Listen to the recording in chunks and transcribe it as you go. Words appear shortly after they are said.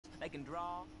can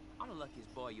draw, I'm the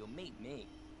luckiest boy you'll meet me.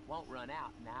 Won't run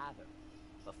out neither.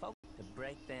 But folks to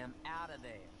break them out of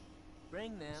there.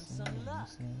 Bring them some luck,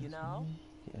 you know?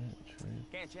 Yeah, true.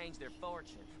 Can't change their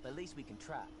fortune, but at least we can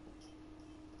try.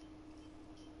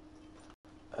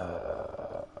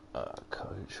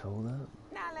 Coach, hold up.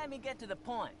 Now let me get to the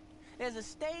point. There's a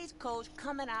stagecoach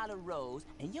coming out of Rose,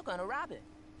 and you're gonna rob it.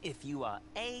 If you are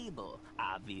able,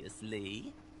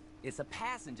 obviously. It's a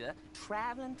passenger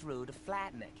traveling through to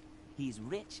Flatneck. He's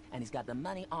rich, and he's got the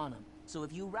money on him. So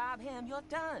if you rob him, you're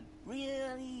done.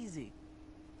 Real easy.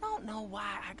 Don't know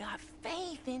why I got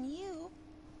faith in you.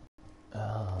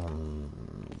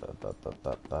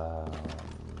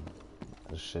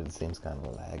 This shit seems kind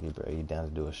of laggy, bro. You down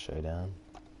to do a showdown?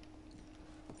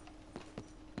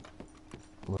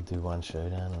 We'll do one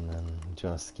showdown, and then do you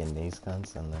want to skin these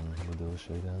cunts, and then we'll do a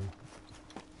showdown?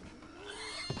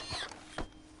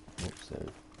 Oops, sorry.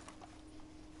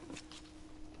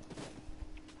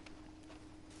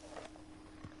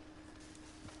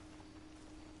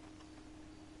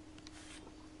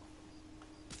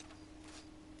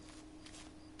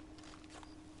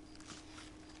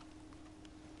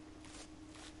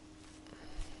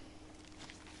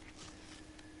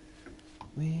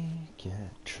 We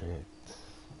get tricked.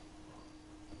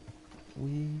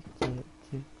 We get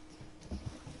kicked.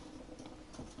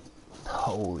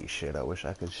 Holy shit, I wish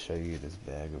I could show you this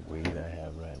bag of weed I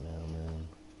have right now, man.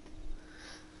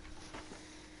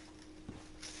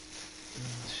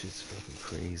 This shit's fucking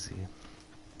crazy.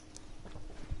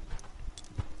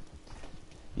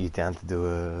 You down to do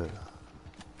a...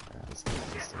 let's do it.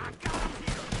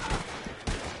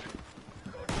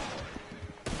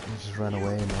 Just run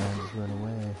away, man. Just run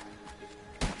away.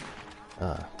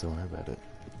 Don't worry about it.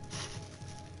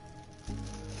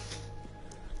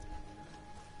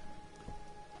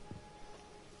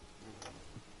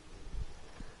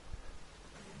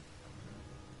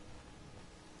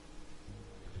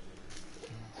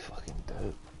 Fucking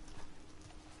dope.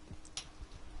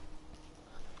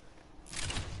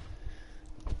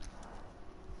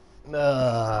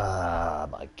 Ah,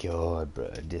 my god, bro.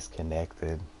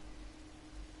 Disconnected.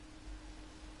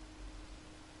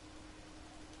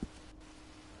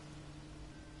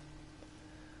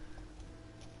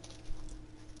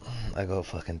 I got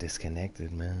fucking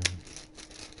disconnected, man.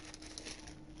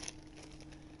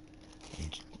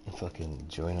 Fucking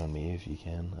join on me if you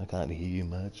can. I can't hear you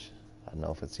much. I don't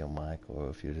know if it's your mic or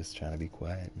if you're just trying to be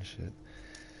quiet and shit.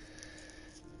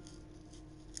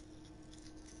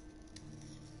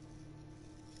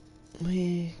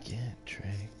 We get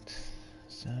tricked.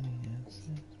 Sunny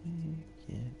outside, we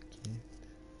get kicked.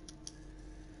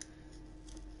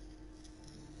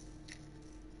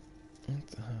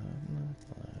 It's a hard enough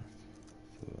life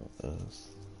for us.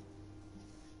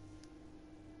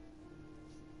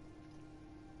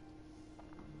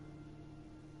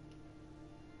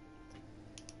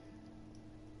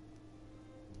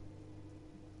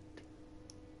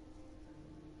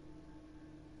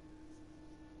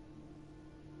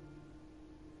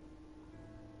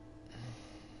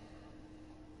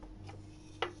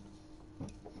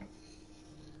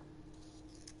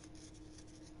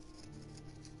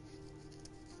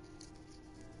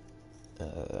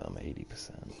 I'm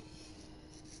 80%.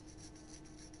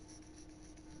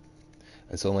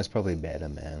 It's almost probably better,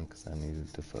 man, because I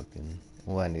needed to fucking...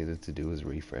 All I needed to do was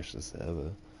refresh the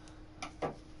server.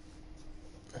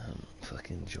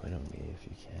 Fucking join on me if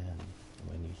you can,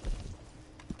 when you can.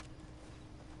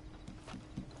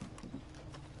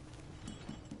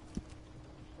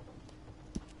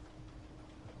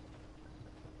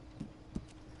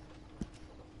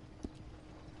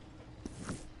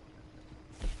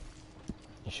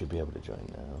 You should be able to join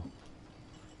now.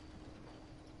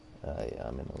 Yeah,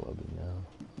 I'm in the lobby now.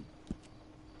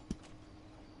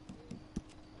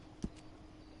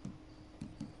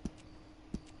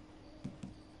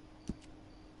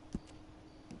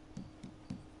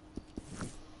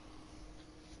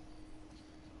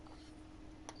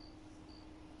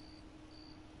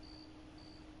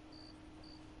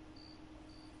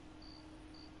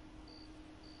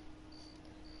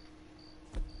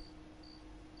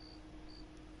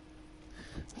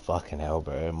 Fucking hell,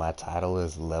 bro. My title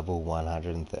is level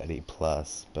 130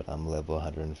 plus, but I'm level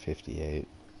 158.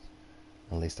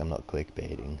 At least I'm not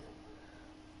clickbaiting.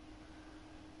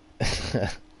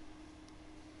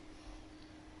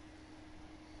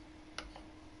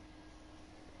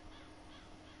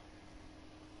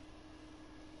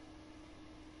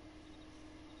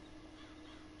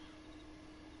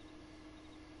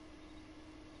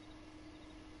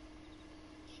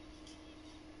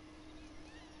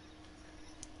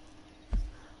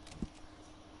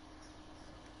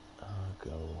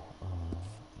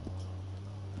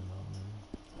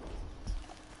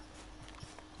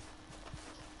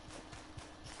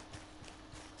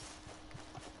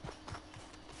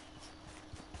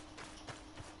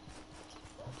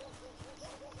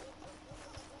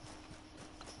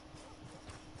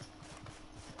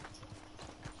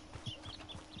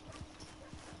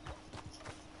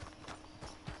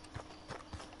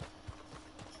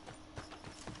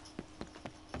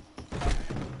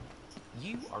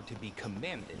 are to be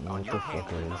commended What on the your fuck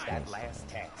handling is of that this,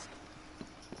 last man? task.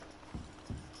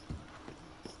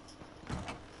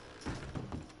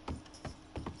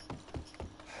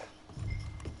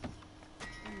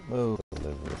 Oh,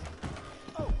 delivery.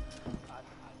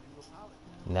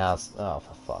 Now, oh,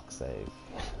 for fuck's sake.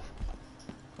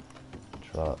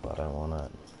 Drop, I don't want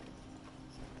it.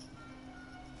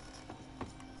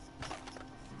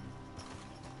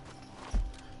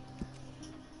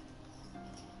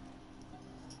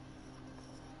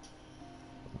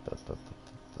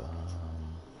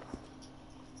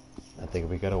 I think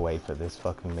we gotta wait for this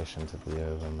fucking mission to be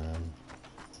over, man.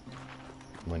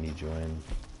 When you join.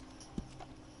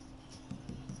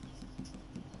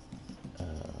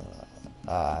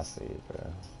 I see you,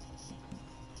 bro.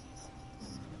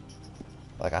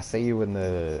 Like, I see you in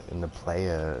the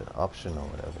player option or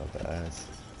whatever, but I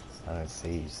don't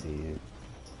see you.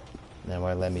 They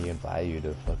won't let me invite you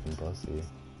to fucking posse.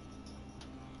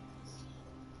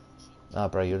 Ah,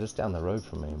 bro, you're just down the road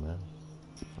from me, man.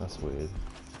 That's weird.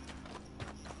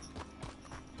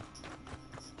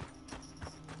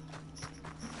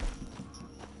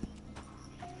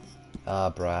 Ah,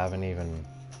 bro, I haven't even...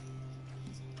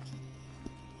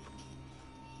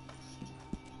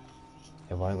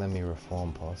 It won't let me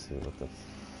reform posse, what the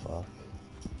fuck?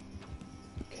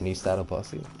 Can you start a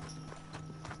posse?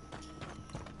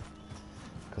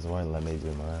 Because it won't let me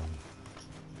do mine.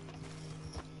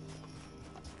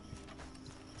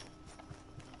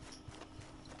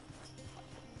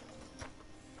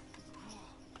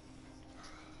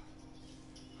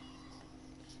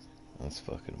 That's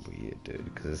fucking weird, dude,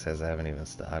 because it says I haven't even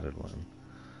started one.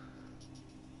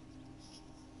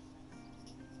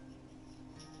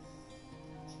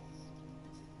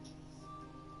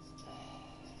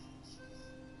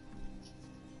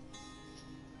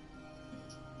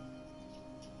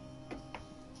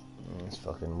 It's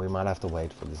fucking... We might have to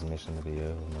wait for this mission to be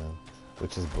over, man.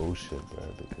 Which is bullshit, bro,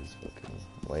 because fucking...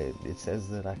 Wait, it says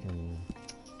that I can...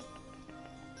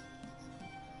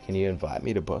 Can you invite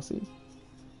me to posse?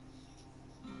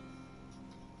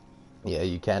 Yeah,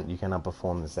 you cannot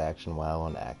perform this action while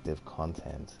on active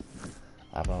content.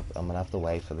 I'm gonna have to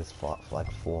wait for this for like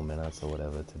 4 minutes or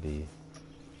whatever to be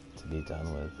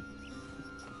done with.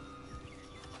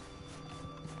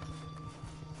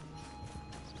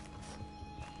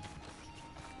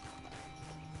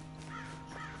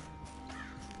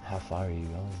 How far are you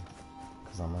going?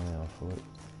 Because I'm only on foot.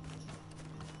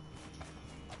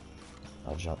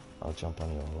 I'll jump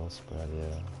on your horse, bro,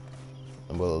 yeah.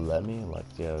 And will it let me? Like,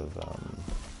 do you have,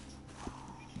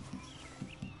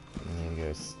 you need to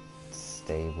go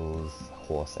stables,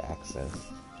 horse access.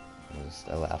 And just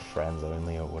allow friends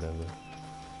only or whatever.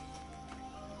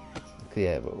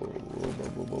 Yeah, but,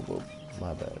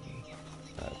 my bad.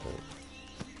 Alright, but...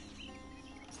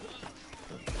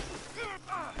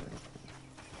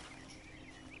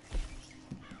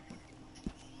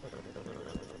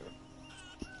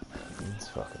 It's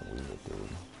fucking weird, dude.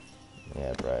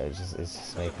 Yeah, bro, it's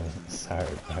just making... Sorry,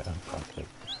 bro, fuck it.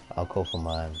 I'll call for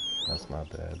mine. That's my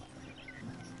bad.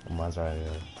 Mine's right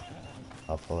here.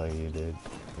 I'll follow you, dude.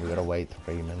 We gotta wait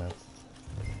 3 minutes.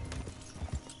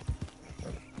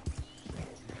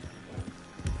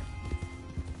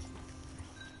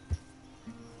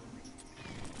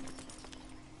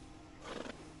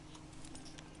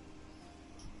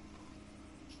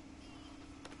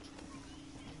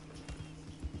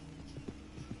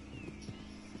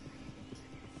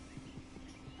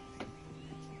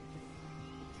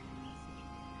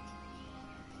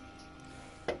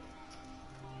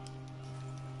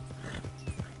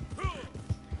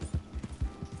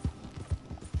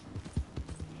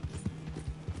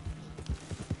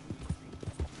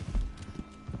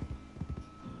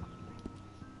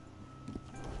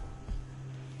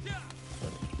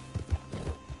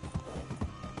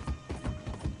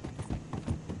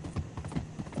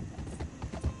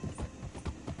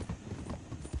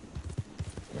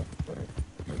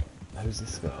 Who's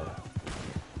this guy?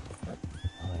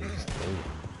 Oh, he's dead.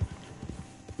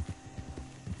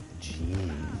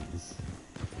 Jeez.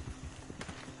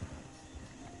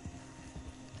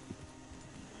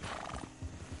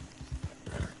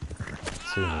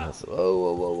 2 minutes.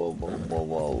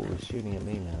 Whoa. He's shooting at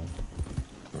me now.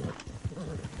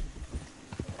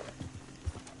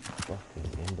 Fucking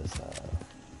imbecile.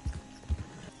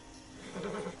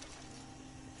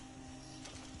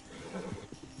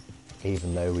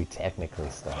 Even though we technically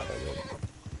started it.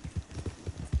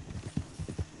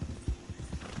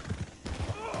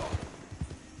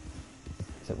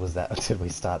 So was that, did we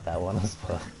start that one as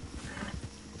well?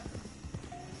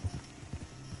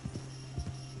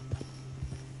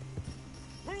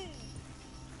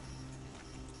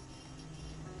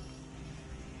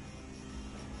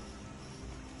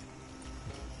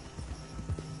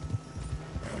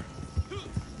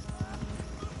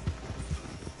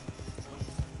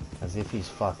 if he's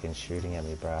fucking shooting at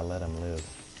me, bro. I let him live.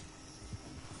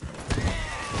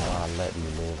 Oh, I let you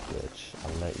live, bitch. I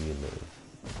let you live.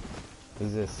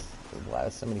 Who's this? Why are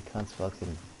so many cunts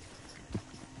fucking...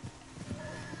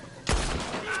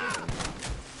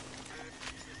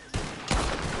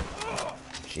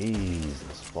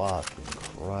 Jesus fucking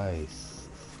Christ.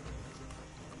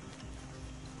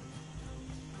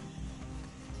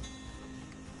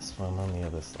 I'm on the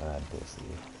other side, pussy.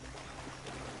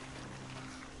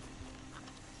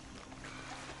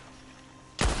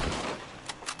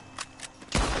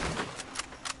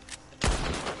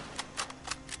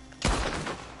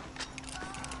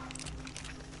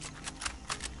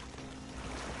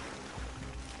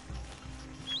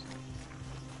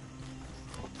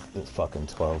 It's fucking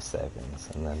 12 seconds,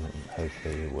 and then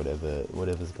hopefully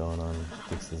whatever's going on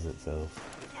fixes itself.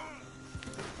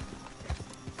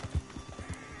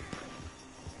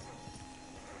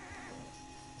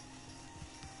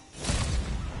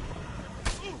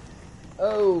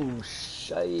 Oh,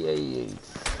 shit.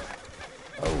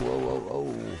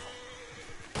 Oh.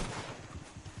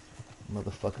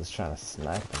 Motherfucker's trying to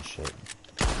snipe and shit.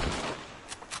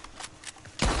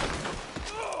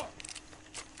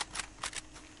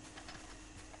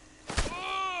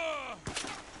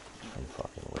 I'm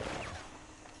fucking weird.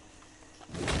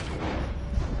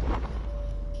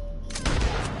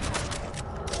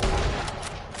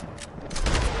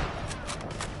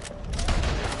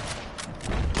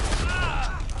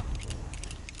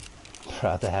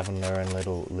 They're having their own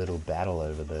little battle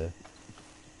over there.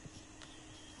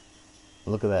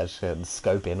 Look at that shit.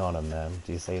 Scope in on him, man.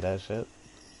 Do you see that shit?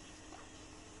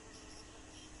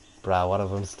 Bruh, one of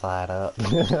them's tied up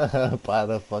by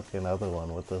the fucking other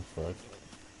one. What the fuck?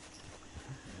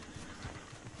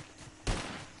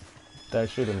 Don't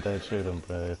shoot him,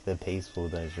 bro. If they're peaceful,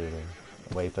 don't shoot him.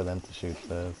 Wait for them to shoot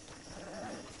first.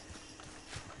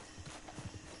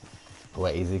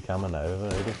 Wait, is he coming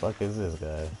over? Who the fuck is this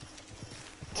guy?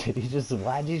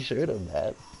 Why'd you shoot him,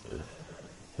 man?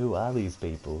 Who are these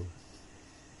people?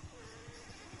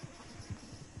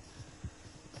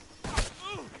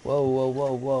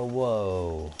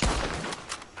 Whoa.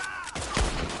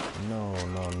 No.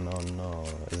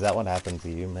 Is that what happened to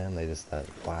you, man? They just start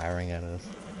firing at us?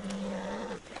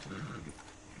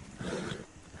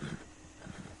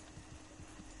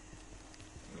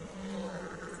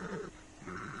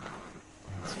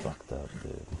 That's fucked up,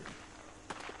 dude.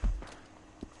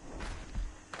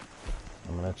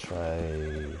 I'm gonna try...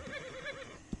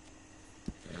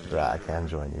 Right, I can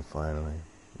join you finally.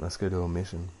 Let's go do a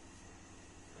mission.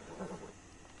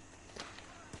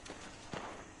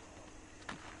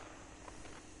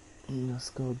 Let's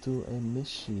go do a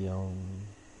mission.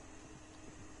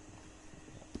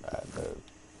 Alright, go.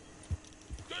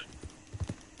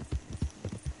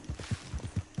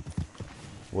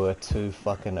 We're too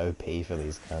fucking OP for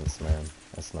these cunts, man.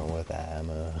 That's not worth our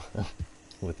ammo.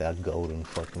 With our golden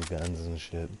fucking guns and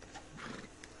shit.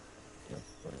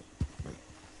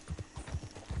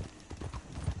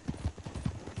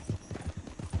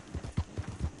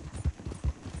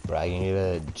 Right, you need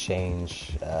to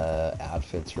change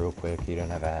outfits real quick. You don't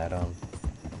have a hat on.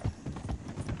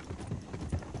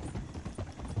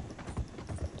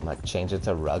 Like, change it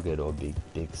to rugged or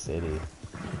big city.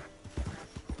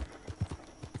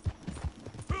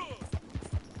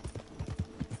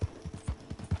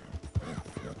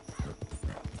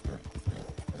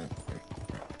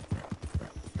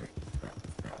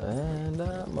 And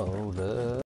I'm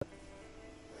older.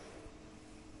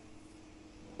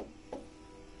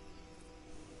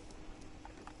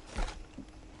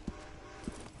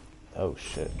 Oh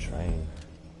shit, train.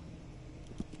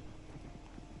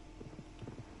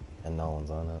 And no one's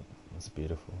on it. That's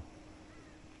beautiful.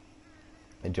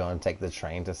 Hey, do you want to take the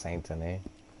train to Saint Denis?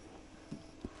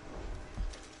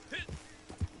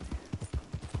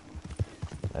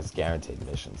 That's guaranteed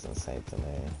missions in Saint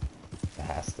Denis. It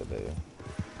has to be.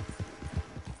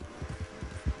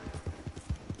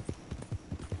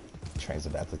 Train's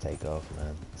about to take off,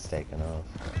 man. It's taking off.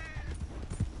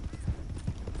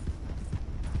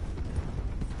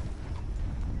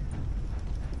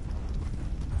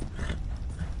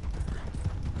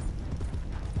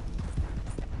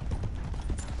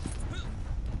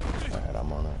 Alright,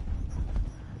 I'm on it.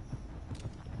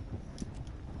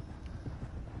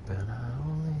 But I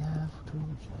only have to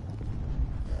jump.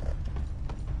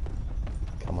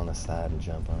 Come on the side and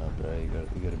jump on it, bro. You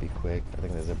gotta be quick. I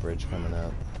think there's a bridge coming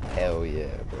up. Hell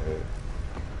yeah, bro.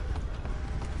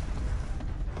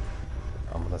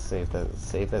 I'm gonna see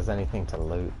if there's anything to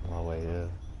loot while we're here.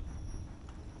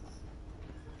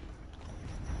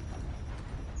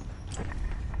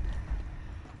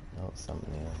 Oh,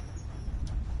 something here.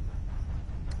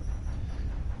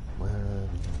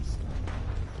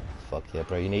 Fuck yeah,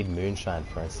 bro, you need moonshine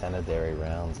for incendiary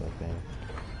rounds, I think.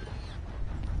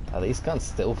 Are these guns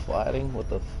still fighting? What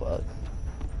the fuck?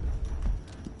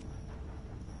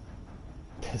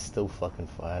 They're still fucking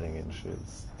fighting and shit.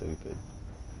 It's stupid.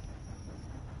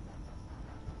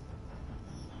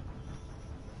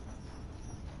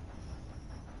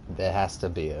 There has to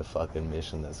be a fucking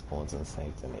mission that spawns in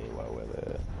Sanctum anyway where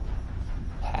there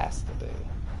has to be.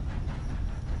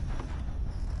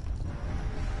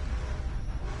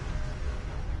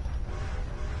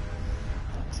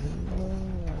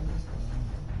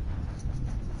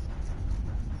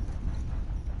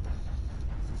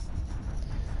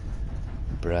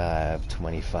 Bruh, I have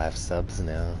 25 subs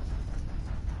now.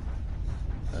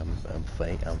 I'm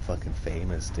fucking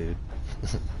famous, dude.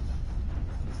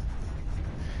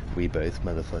 We both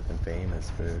motherfucking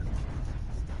famous, bro.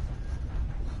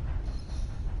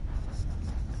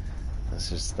 Let's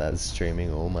just start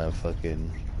streaming all my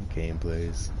fucking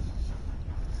gameplays.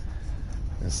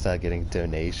 And start getting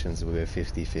donations, we'll go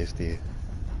 50-50.